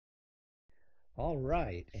All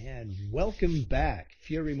right, and welcome back,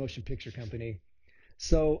 Fury Motion Picture Company.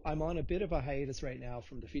 So I'm on a bit of a hiatus right now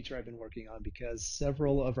from the feature I've been working on because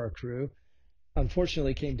several of our crew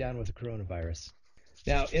unfortunately came down with the coronavirus.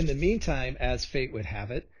 Now, in the meantime, as fate would have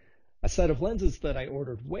it, a set of lenses that I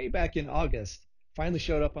ordered way back in August finally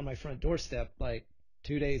showed up on my front doorstep like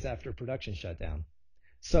 2 days after production shut down.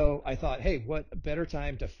 So I thought, hey, what better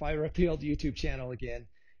time to fire up the old YouTube channel again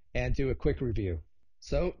and do a quick review.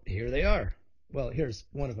 So here they are. Well, here's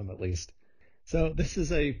one of them at least. So this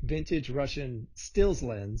is a vintage Russian stills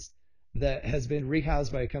lens that has been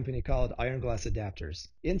rehoused by a company called Ironglass Adapters.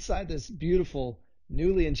 Inside this beautiful,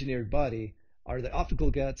 newly engineered body are the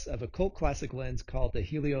optical guts of a cult classic lens called the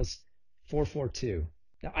Helios 442.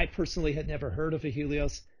 Now, I personally had never heard of a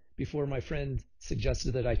Helios before my friend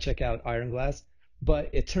suggested that I check out Ironglass, but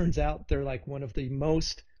it turns out they're like one of the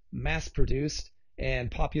most mass-produced and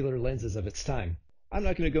popular lenses of its time. I'm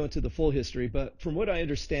not going to go into the full history, but from what I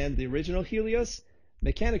understand, the original Helios,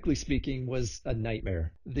 mechanically speaking, was a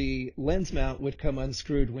nightmare. The lens mount would come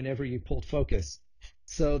unscrewed whenever you pulled focus.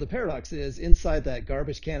 So the paradox is, inside that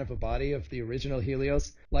garbage can of a body of the original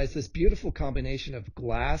Helios lies this beautiful combination of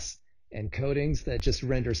glass and coatings that just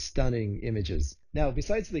render stunning images. Now,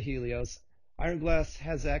 besides the Helios, Ironglass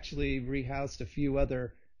has actually rehoused a few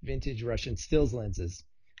other vintage Russian stills lenses.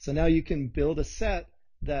 So now you can build a set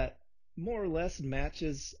that more or less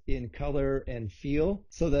matches in color and feel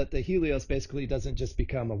so that the Helios basically doesn't just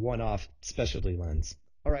become a one-off specialty lens.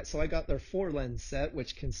 All right, so I got their 4-lens set,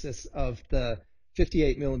 which consists of the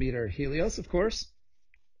 58mm Helios, of course.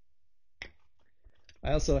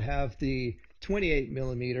 I also have the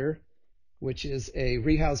 28mm, which is a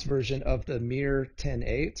rehoused version of the Mir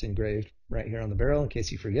 10A. It's engraved right here on the barrel in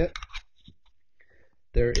case you forget.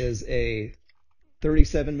 There is a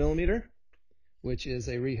 37mm, which is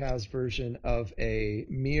a rehoused version of a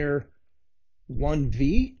Mir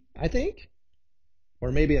 1V, I think,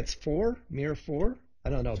 or maybe it's 4, Mir 4. I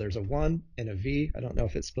don't know. There's a 1 and a V. I don't know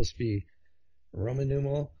if it's supposed to be Roman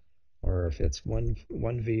numeral or if it's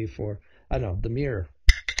 1V 4. I don't know. The Mir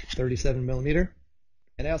 37mm.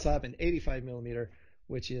 And I also have an 85mm,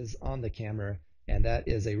 which is on the camera, and that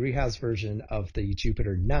is a rehoused version of the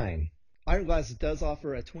Jupiter 9. Ironglass does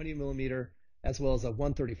offer a 20mm as well as a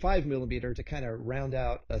 135mm to kind of round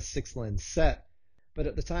out a 6-lens set. But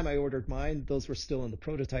at the time I ordered mine, those were still in the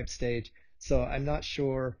prototype stage, so I'm not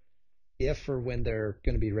sure if or when they're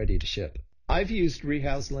going to be ready to ship. I've used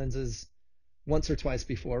rehoused lenses once or twice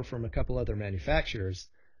before from a couple other manufacturers,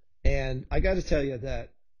 and I got to tell you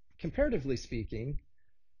that comparatively speaking,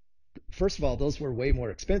 first of all, those were way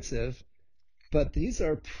more expensive, but these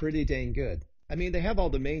are pretty dang good. I mean, they have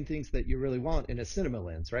all the main things that you really want in a cinema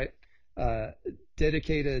lens, right?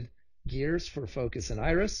 Dedicated gears for focus and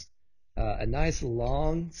iris, a nice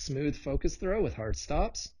long smooth focus throw with hard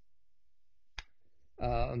stops.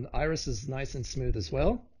 The iris is nice and smooth as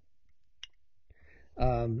well.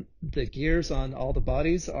 The gears on all the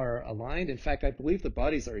bodies are aligned. In fact, I believe the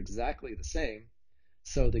bodies are exactly the same.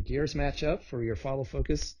 So the gears match up for your follow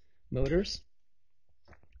focus motors.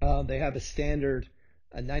 They have a standard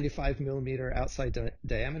 95mm outside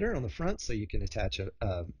diameter on the front, so you can attach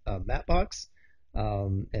a matte box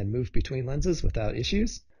and move between lenses without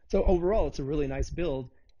issues. So overall, it's a really nice build,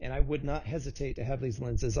 and I would not hesitate to have these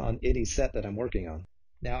lenses on any set that I'm working on.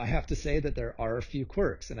 Now, I have to say that there are a few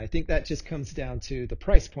quirks, and I think that just comes down to the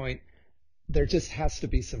price point. There just has to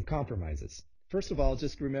be some compromises. First of all,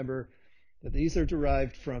 just remember that these are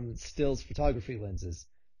derived from stills photography lenses,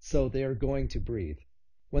 so they are going to breathe.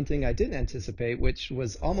 One thing I didn't anticipate, which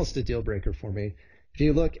was almost a deal breaker for me, if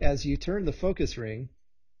you look as you turn the focus ring,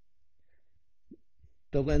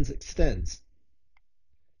 the lens extends.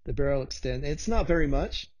 The barrel extends. It's not very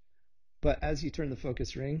much, but as you turn the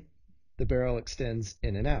focus ring, the barrel extends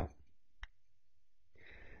in and out.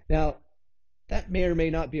 Now, that may or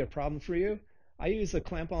may not be a problem for you. I use a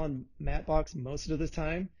clamp-on matte box most of the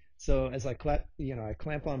time. So as I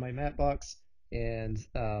clamp on my matte box and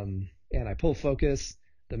I pull focus,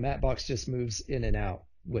 the matte box just moves in and out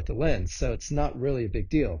with the lens. So it's not really a big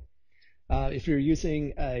deal. If you're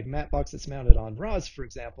using a matte box that's mounted on rods, for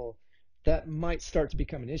example, that might start to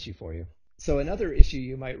become an issue for you. So another issue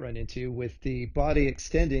you might run into with the body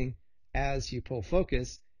extending as you pull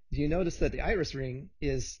focus, you notice that the iris ring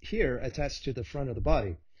is here attached to the front of the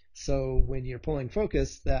body. So when you're pulling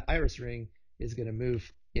focus, that iris ring is going to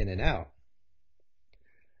move in and out.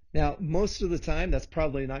 Now, most of the time, that's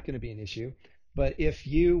probably not going to be an issue. But if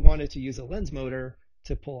you wanted to use a lens motor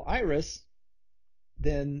to pull iris,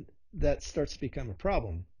 then that starts to become a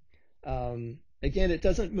problem. Again, it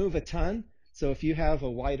doesn't move a ton. So if you have a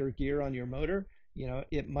wider gear on your motor,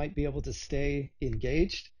 it might be able to stay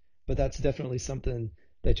engaged, but that's definitely something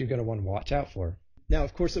that you're going to want to watch out for. Now,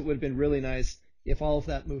 of course, it would have been really nice if all of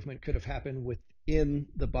that movement could have happened within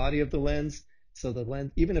the body of the lens. So the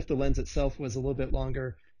lens, even if the lens itself was a little bit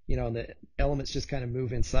longer, and the elements just kind of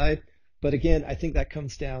move inside. But again, I think that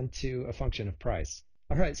comes down to a function of price.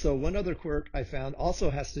 All right, so one other quirk I found also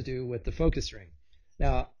has to do with the focus ring.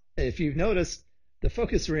 Now, if you've noticed, the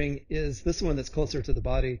focus ring is this one that's closer to the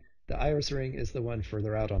body. The iris ring is the one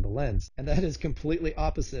further out on the lens. And that is completely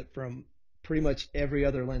opposite from pretty much every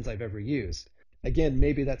other lens I've ever used. Again,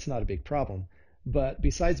 maybe that's not a big problem. But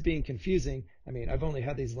besides being confusing, I mean, I've only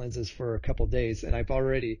had these lenses for a couple days and I've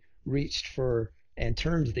already reached for and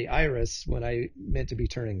turned the iris when I meant to be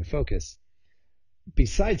turning the focus.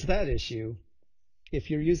 Besides that issue, if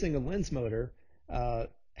you're using a lens motor,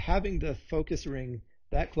 having the focus ring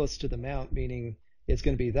that close to the mount, meaning it's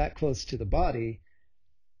going to be that close to the body,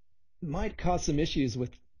 might cause some issues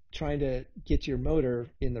with trying to get your motor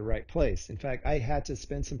in the right place. In fact, I had to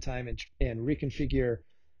spend some time and reconfigure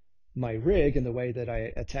my rig and the way that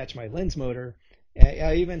I attach my lens motor.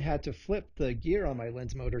 I even had to flip the gear on my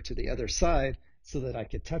lens motor to the other side so that I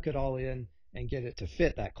could tuck it all in and get it to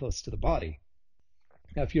fit that close to the body.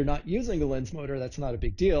 Now, if you're not using a lens motor, that's not a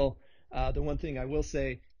big deal. The one thing I will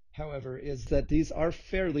say, however, is that these are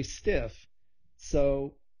fairly stiff,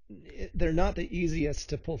 so they're not the easiest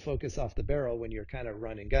to pull focus off the barrel when you're kind of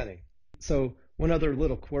running gunning. So one other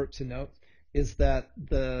little quirk to note is that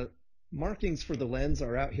the markings for the lens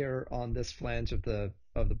are out here on this flange of the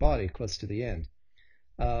body, close to the end.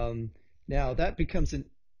 Now that becomes a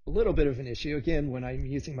little bit of an issue. Again, when I'm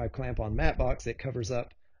using my clamp on matte box, it covers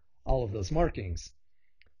up all of those markings.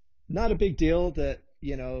 Not a big deal that,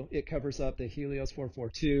 it covers up the Helios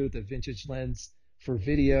 442, the vintage lens for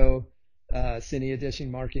video, Cine edition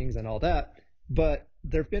markings and all that. But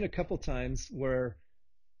there have been a couple times where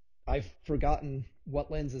I've forgotten what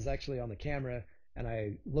lens is actually on the camera and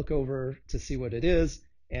I look over to see what it is,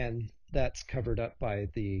 and that's covered up by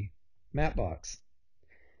the matte box.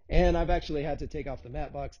 And I've actually had to take off the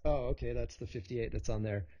matte box. Oh, okay, that's the 58 that's on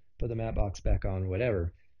there. Put the matte box back on,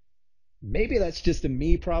 whatever. Maybe that's just a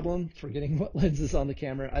me problem, forgetting what lens is on the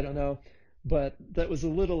camera. I don't know. But that was a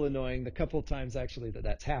little annoying the couple of times actually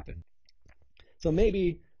that's happened. So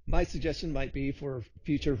maybe my suggestion might be for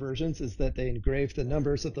future versions is that they engrave the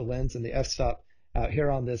numbers of the lens and the f-stop out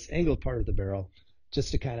here on this angled part of the barrel,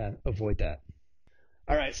 just to kind of avoid that.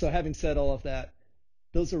 All right, so having said all of that,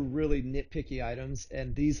 those are really nitpicky items,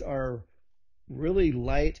 and these are really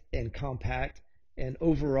light and compact and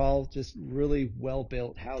overall just really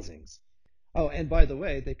well-built housings. Oh, and by the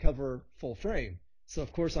way, they cover full frame. So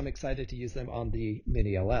of course I'm excited to use them on the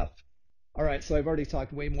Mini LF. All right, so I've already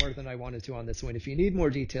talked way more than I wanted to on this one. If you need more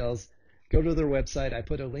details, go to their website. I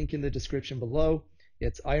put a link in the description below.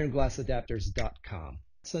 It's ironglassadapters.com.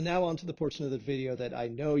 So now on to the portion of the video that I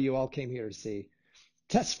know you all came here to see.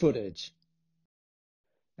 Test footage.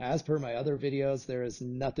 As per my other videos, there is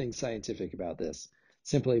nothing scientific about this.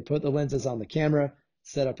 Simply put the lenses on the camera,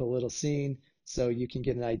 set up a little scene so you can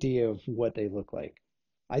get an idea of what they look like.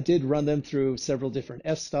 I did run them through several different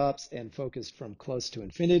f-stops and focused from close to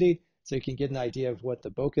infinity so you can get an idea of what the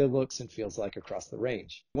bokeh looks and feels like across the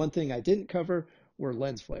range. One thing I didn't cover were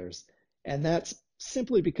lens flares, and that's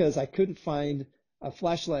simply because I couldn't find a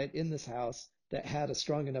flashlight in this house that had a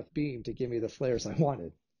strong enough beam to give me the flares I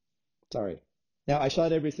wanted. Sorry. Now, I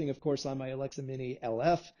shot everything, of course, on my Alexa Mini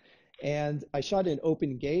LF, and I shot in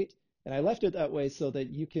open gate, and I left it that way so that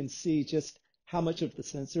you can see just how much of the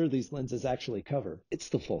sensor these lenses actually cover. It's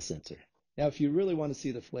the full sensor. Now, if you really want to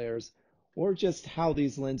see the flares, or just how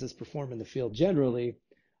these lenses perform in the field generally,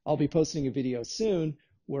 I'll be posting a video soon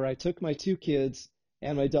where I took my 2 kids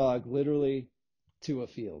and my dog literally to a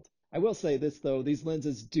field. I will say this, though, these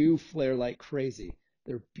lenses do flare like crazy.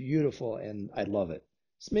 They're beautiful, and I love it.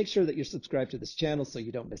 Just make sure that you're subscribed to this channel so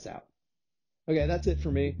you don't miss out. Okay, that's it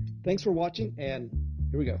for me. Thanks for watching, and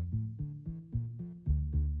here we go.